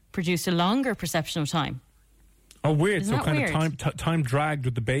powder produced a longer perception of time. Oh, weird. Isn't so kind weird? of time dragged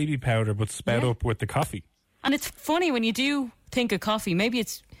with the baby powder, but sped up with the coffee. And it's funny when you do think of coffee, maybe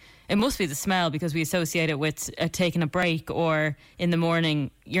it must be the smell, because we associate it with taking a break, or in the morning,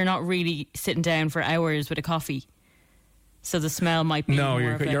 you're not really sitting down for hours with a coffee. So the smell might be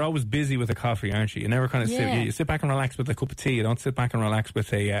you're always busy with a coffee, aren't you? You never kind of sit back and relax with a cup of tea. You don't sit back and relax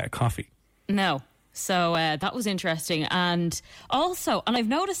with a coffee. No. So that was interesting. And also, and I've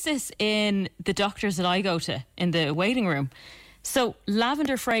noticed this in the doctors that I go to in the waiting room. So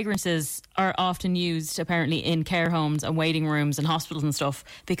lavender fragrances are often used apparently in care homes and waiting rooms and hospitals and stuff,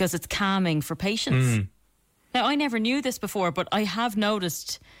 because it's calming for patients. Now, I never knew this before, but I have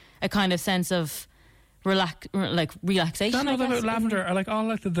noticed a kind of sense of relaxation. I guess. Lavender, I like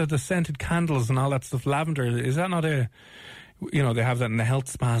all the scented candles and all that stuff. Lavender, is that not a... You know, they have that in the health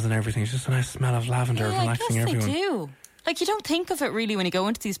spas and everything. It's just a nice smell of lavender, relaxing everyone. They do. Like, you don't think of it really when you go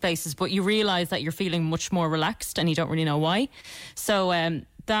into these places, but you realise that you're feeling much more relaxed and you don't really know why. So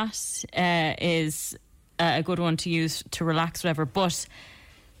that is a good one to use to relax, whatever. But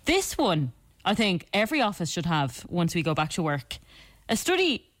this one, I think every office should have once we go back to work. A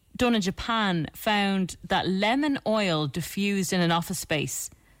study done in Japan found that lemon oil diffused in an office space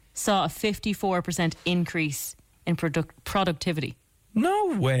saw a 54% increase in productivity.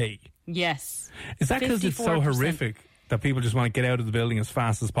 No way. Yes. Is that because it's so horrific that people just want to get out of the building as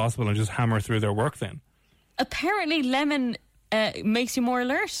fast as possible and just hammer through their work then? Apparently lemon makes you more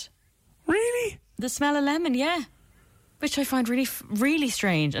alert. Really? The smell of lemon, yeah. Which I find really, really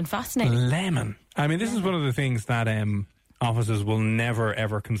strange and fascinating. Lemon. I mean, this is one of the things that offices will never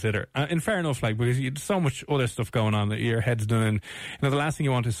ever consider. And fair enough, because you have so much other stuff going on that your head's done in. The last thing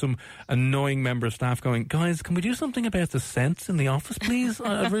you want is some annoying member of staff going, guys, can we do something about the scents in the office, please?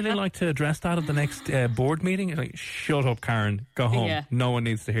 I'd really like to address that at the next board meeting. Like, shut up, Karen. Go home. Yeah. No one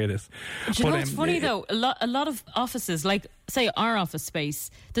needs to hear this. Do you know what's funny though? A lot of offices, like say our office space,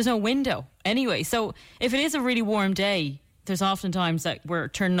 there's no window anyway. So if it is a really warm day, there's often times that we're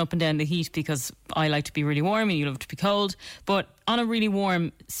turning up and down the heat because I like to be really warm and you love to be cold. But on a really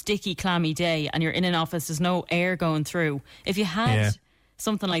warm, sticky, clammy day and you're in an office, there's no air going through. If you had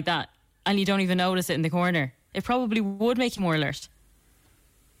something like that and you don't even notice it in the corner, it probably would make you more alert.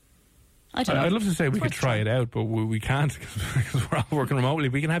 I don't know. I'd love to say we could try it out, but we can't because we're all working remotely.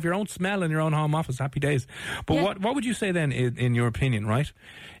 We can have your own smell in your own home office. Happy days. But what would you say then, in your opinion, right,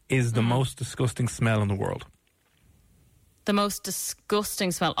 is the most disgusting smell in the world? The most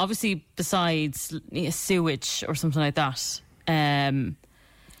disgusting smell, obviously, besides sewage or something like that.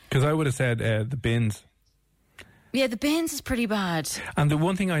 Because I would have said the bins. Yeah, the bins is pretty bad. And the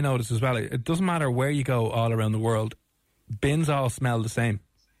one thing I noticed as well, it doesn't matter where you go all around the world, bins all smell the same.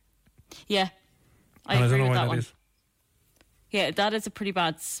 Yeah, I don't know why that is. Yeah, that is a pretty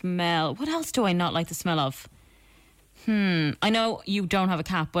bad smell. What else do I not like the smell of? I know you don't have a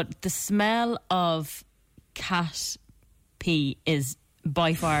cat, but the smell of cat pee is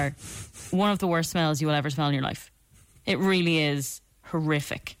by far one of the worst smells you will ever smell in your life. It really is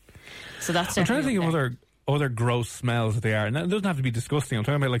horrific. So that's I'm trying to think of other gross smells that they are. And it doesn't have to be disgusting. I'm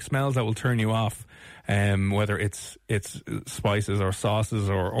talking about like smells that will turn you off, whether it's spices or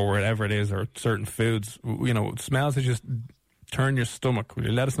sauces or whatever it is, or certain foods. You know, smells that just turn your stomach. Will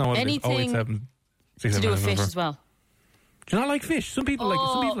you let us know what anything it is? 087 to do with fish as well. Do you not like fish? Some people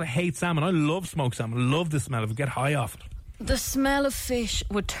some people hate salmon. I love smoked salmon. Love the smell of it. Get high off it. The smell of fish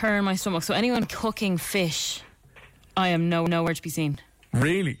would turn my stomach. So anyone cooking fish, I am nowhere to be seen.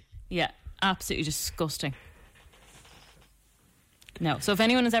 Really? Yeah, absolutely disgusting. No. So if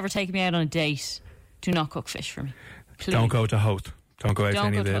anyone has ever taken me out on a date, do not cook fish for me. Please. Don't go to Hoth. Don't go out to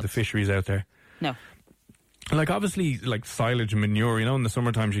any of the fisheries out there. No. Like, obviously, like silage and manure, you know, in the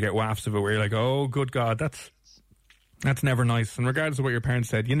summer times you get wafts of it where you're like, oh, good God, that's never nice. And regardless of what your parents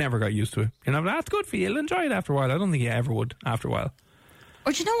said, you never got used to it. You know, that's good for you. You'll enjoy it after a while. I don't think you ever would after a while.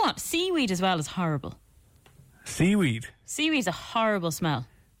 Or do you know what? Seaweed as well is horrible. Seaweed. Seaweed's a horrible smell.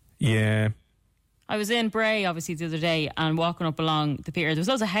 Yeah. I was in Bray, obviously, the other day and walking up along the pier. There was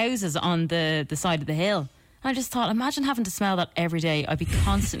loads of houses on the side of the hill. And I just thought, imagine having to smell that every day. I'd be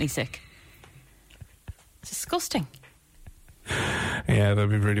constantly sick. It's disgusting. Yeah, that'd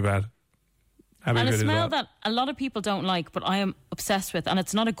be pretty bad. And a smell that a lot of people don't like, but I am obsessed with, and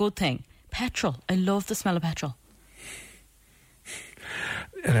it's not a good thing. Petrol. I love the smell of petrol.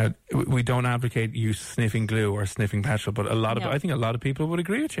 We don't advocate you sniffing glue or sniffing petrol, but I think a lot of people would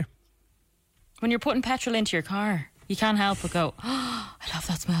agree with you. When you're putting petrol into your car, you can't help but go, oh, I love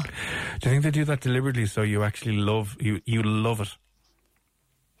that smell. Do you think they do that deliberately so you actually love it?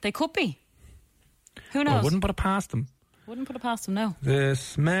 They could be. Who knows? Well, I wouldn't put it past them. Wouldn't put it past them, no. The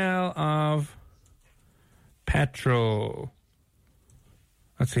smell of petrol.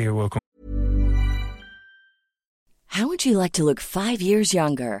 Let's see here. We'll come. How would you like to look 5 years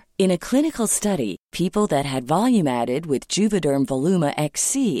younger? In a clinical study, people that had volume added with Juvederm Voluma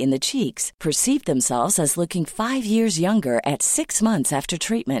XC in the cheeks perceived themselves as looking 5 years younger at 6 months after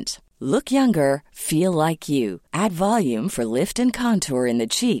treatment. Look younger, feel like you. Add volume for lift and contour in the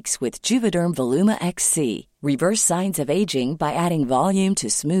cheeks with Juvederm Voluma XC. Reverse signs of aging by adding volume to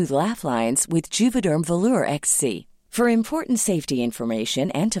smooth laugh lines with Juvederm Volure XC. For important safety information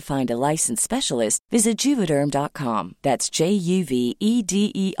and to find a licensed specialist, visit Juvederm.com. That's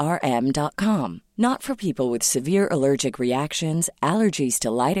JUVEDERM.com. Not for people with severe allergic reactions, allergies to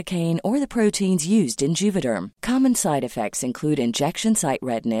lidocaine, or the proteins used in Juvederm. Common side effects include injection site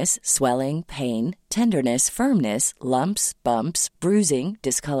redness, swelling, pain, tenderness, firmness, lumps, bumps, bruising,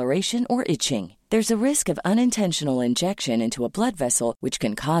 discoloration, or itching. There's a risk of unintentional injection into a blood vessel, which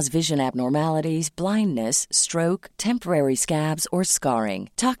can cause vision abnormalities, blindness, stroke, temporary scabs, or scarring.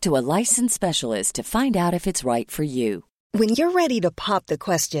 Talk to a licensed specialist to find out if it's right for you. When you're ready to pop the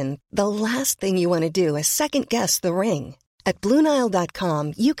question, the last thing you want to do is second-guess the ring. At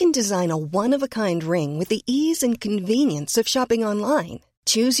BlueNile.com, you can design a one-of-a-kind ring with the ease and convenience of shopping online.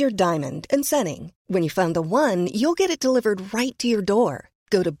 Choose your diamond and setting. When you find the one, you'll get it delivered right to your door.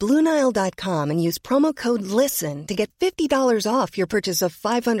 Go to BlueNile.com and use promo code LISTEN to get $50 off your purchase of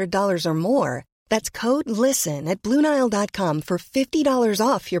 $500 or more. That's code LISTEN at BlueNile.com for $50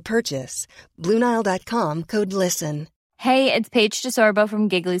 off your purchase. BlueNile.com, code LISTEN. Hey, it's Paige DeSorbo from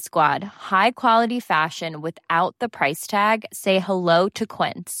Giggly Squad. High quality fashion without the price tag. Say hello to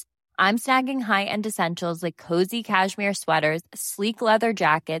Quince. I'm snagging high-end essentials like cozy cashmere sweaters, sleek leather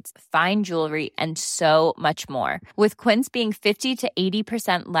jackets, fine jewelry, and so much more. With Quince being 50 to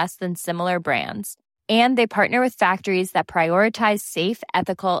 80% less than similar brands. And they partner with factories that prioritize safe,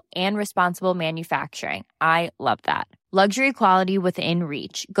 ethical, and responsible manufacturing. I love that. Luxury quality within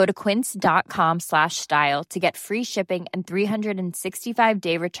reach. Go to quince.com/style to get free shipping and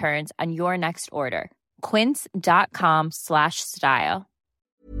 365-day returns on your next order. Quince.com/style.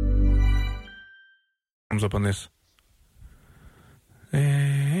 Comes up on this.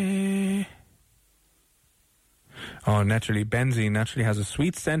 Naturally, benzene naturally has a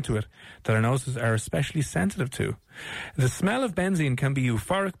sweet scent to it that our noses are especially sensitive to. The smell of benzene can be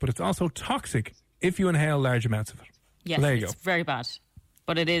euphoric, but it's also toxic if you inhale large amounts of it. Yes, so there you it's go. very bad.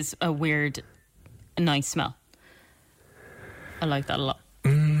 But it is a weird, nice smell. I like that a lot.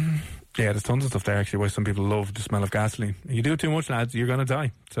 Yeah, there's tons of stuff there actually why some people love the smell of gasoline. You do it too much, lads, you're going to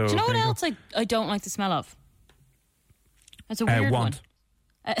die. So do you know what else I don't like the smell of? It's a weird one.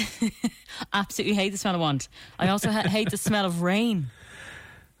 Absolutely hate the smell of want. I also hate the smell of rain.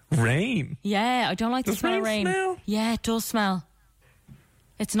 Rain? Yeah, I don't like the smell of rain. Smell? Yeah, it does smell.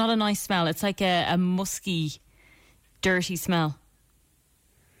 It's not a nice smell. It's like a musky, dirty smell.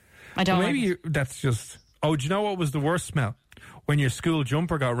 I don't maybe like it. That's just... Oh, do you know what was the worst smell? When your school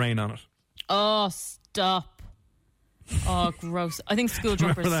jumper got rain on it. Oh, stop. Oh, gross. I think school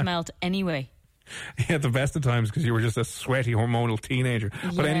jumpers smelled anyway. Yeah, the best of times because you were just a sweaty, hormonal teenager.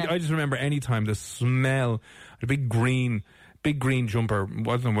 Yeah. But I just remember any time the smell, a big green jumper,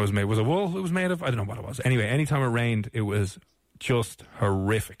 what was it made? Was it wool it was made of? I don't know what it was. Anyway, anytime it rained, it was just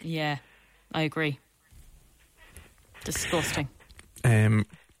horrific. Yeah, I agree. Disgusting. Oh,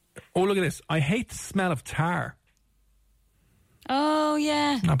 look at this. I hate the smell of tar. Oh,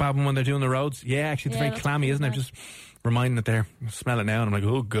 yeah. Not bad when they're doing the roads. Yeah, actually, it's very clammy, isn't it? I'm just reminding it there. I smell it now and I'm like,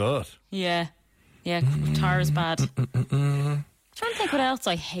 oh, God. Yeah. Yeah, tar is bad. I'm trying to think what else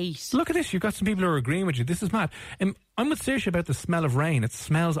I hate. Look at this. You've got some people who are agreeing with you. This is mad. I'm with Saoirse about the smell of rain. It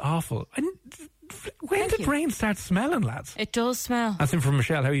smells awful. When did rain start smelling, lads? It does smell. That's in from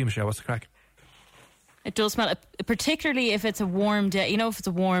Michelle. How are you, Michelle? What's the crack? It does smell, particularly if it's a warm day. You know, if it's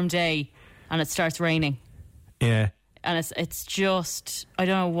a warm day and it starts raining. Yeah. And it's just, I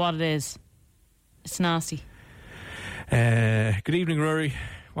don't know what it is. It's nasty. Good evening, Rory.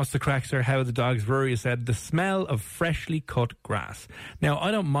 What's the crack, sir? How are the dogs? Rory has said, the smell of freshly cut grass. Now,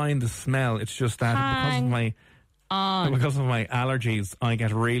 I don't mind the smell. It's just that because of my allergies, I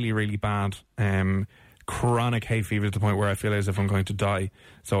get really, really bad chronic hay fever to the point where I feel as if I'm going to die.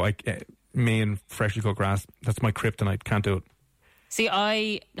 So me and freshly cut grass, that's my kryptonite. Can't do it. See,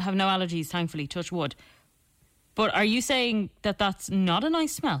 I have no allergies, thankfully, touch wood. But are you saying that that's not a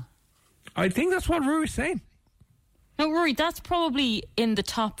nice smell? I think that's what Rory's saying. No, Rory, that's probably in the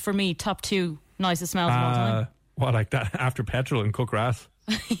top, for me, top 2 nicest smells of all time. What, like that after petrol and cut grass?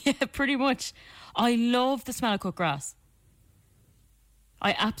 Yeah, pretty much. I love the smell of cut grass.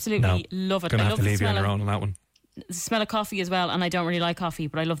 I absolutely love it. Gonna I have love to the leave you smell on your own on that one. The smell of coffee as well, and I don't really like coffee,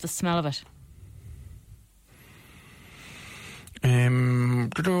 but I love the smell of it.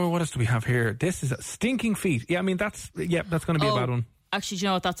 What else do we have here? This is stinking feet. Yeah, I mean that's going to be a bad one. Actually, do you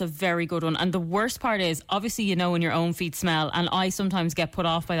know what? That's a very good one. And the worst part is, obviously, you know when your own feet smell, and I sometimes get put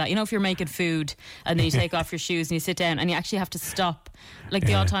off by that. You know, if you're making food and then you take off your shoes and you sit down and you actually have to stop. Like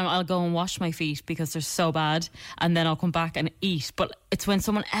the odd time I'll go and wash my feet because they're so bad, and then I'll come back and eat. But it's when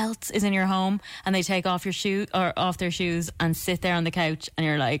someone else is in your home and they take off your shoe or off their shoes and sit there on the couch, and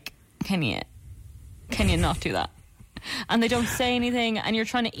you're like, can you not do that? And they don't say anything, and you're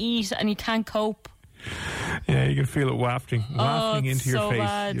trying to eat and you can't cope. Yeah, you can feel it wafting into your face.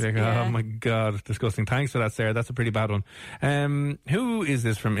 Bad. You're like, oh my God, disgusting. Thanks for that, Sarah. That's a pretty bad one. Who is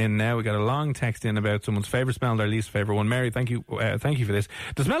this from in now? We got a long text in about someone's favourite smell and their least favourite one. Mary, thank you for this.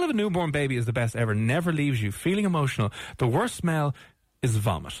 The smell of a newborn baby is the best ever. Never leaves you. Feeling emotional. The worst smell is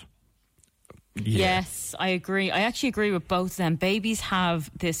vomit. Yeah. Yes, I agree. I actually agree with both of them. Babies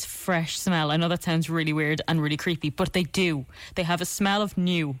have this fresh smell. I know that sounds really weird and really creepy, but they do. They have a smell of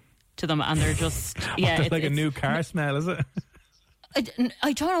new to them, and they're just it's like a new car smell, is it?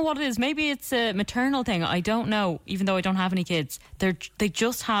 I don't know what it is. Maybe it's a maternal thing. I don't know. Even though I don't have any kids, they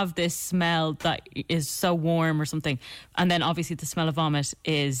just have this smell that is so warm or something. And then obviously the smell of vomit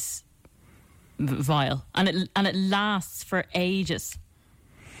is vile, and it lasts for ages.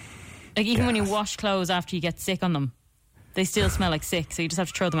 Like even when you wash clothes after you get sick on them, they still smell like sick. So you just have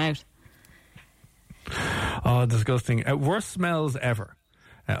to throw them out. Oh, disgusting! Worst smells ever.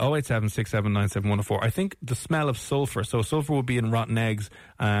 08767971004. I think the smell of sulphur. So sulphur would be in rotten eggs,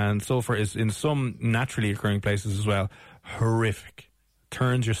 and sulphur is in some naturally occurring places as well. Horrific.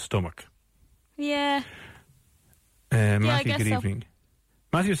 Turns your stomach. Yeah. Matthew, good evening.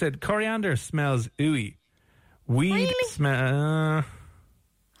 Matthew said coriander smells ooey. Weed smell.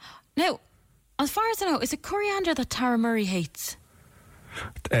 Now, as far as I know, is it coriander that Tara Murray hates?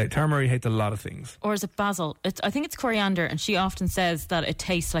 Tara Murray hates a lot of things. Or is it basil? I think it's coriander, and she often says that it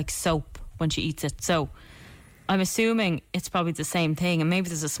tastes like soap when she eats it. So I'm assuming it's probably the same thing, and maybe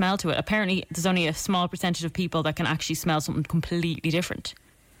there's a smell to it. Apparently there's only a small percentage of people that can actually smell something completely different.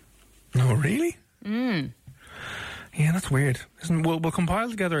 Oh, really? Yeah, that's weird. Listen, we'll compile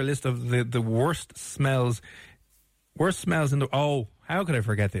together a list of the worst smells in the... Oh, how could I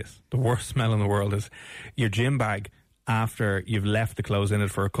forget this? The worst smell in the world is your gym bag after you've left the clothes in it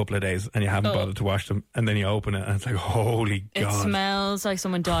for a couple of days and you haven't bothered to wash them, and then you open it and it's like, holy God. It smells like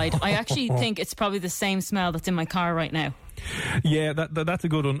someone died. I actually think it's probably the same smell that's in my car right now. Yeah, that's a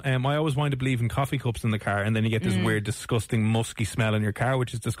good one. I always wind up leaving coffee cups in the car, and then you get this weird, disgusting, musky smell in your car,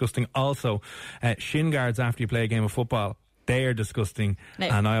 which is disgusting. Also, shin guards after you play a game of football, they are disgusting. No.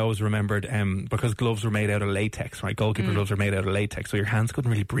 And I always remembered, because gloves were made out of latex, right? Goalkeeper gloves are made out of latex, so your hands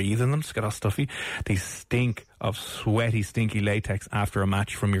couldn't really breathe in them, just get all stuffy. They stink of sweaty, stinky latex after a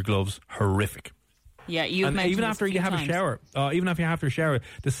match from your gloves. Horrific. Yeah, you've mentioned even after you have a shower,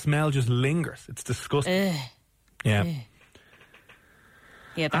 the smell just lingers. It's disgusting. Yeah.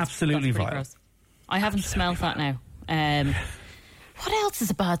 Yeah, that's absolutely vile. Gross. I haven't smelled that now. What else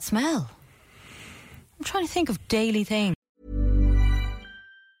is a bad smell? I'm trying to think of daily things.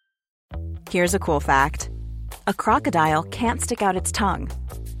 Here's a cool fact. A crocodile can't stick out its tongue.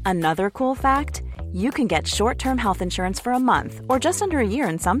 Another cool fact, you can get short-term health insurance for a month or just under a year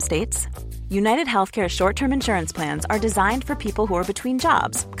in some states. United Healthcare short-term insurance plans are designed for people who are between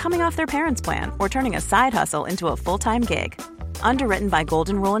jobs, coming off their parents' plan, or turning a side hustle into a full-time gig. Underwritten by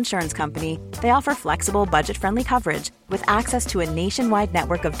Golden Rule Insurance Company, they offer flexible, budget-friendly coverage with access to a nationwide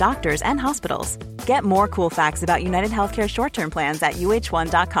network of doctors and hospitals. Get more cool facts about United Healthcare short-term plans at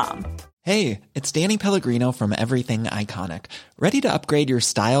uh1.com. Hey, it's Danny Pellegrino from Everything Iconic. Ready to upgrade your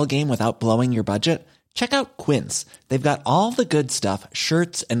style game without blowing your budget? Check out Quince. They've got all the good stuff,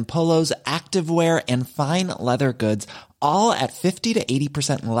 shirts and polos, activewear, and fine leather goods, all at 50 to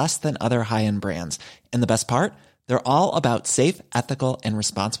 80% less than other high-end brands. And the best part? They're all about safe, ethical, and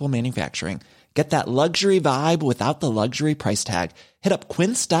responsible manufacturing. Get that luxury vibe without the luxury price tag. Hit up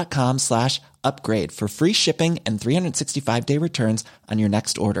quince.com/upgrade for free shipping and 365-day returns on your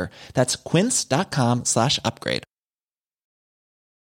next order. That's quince.com/upgrade.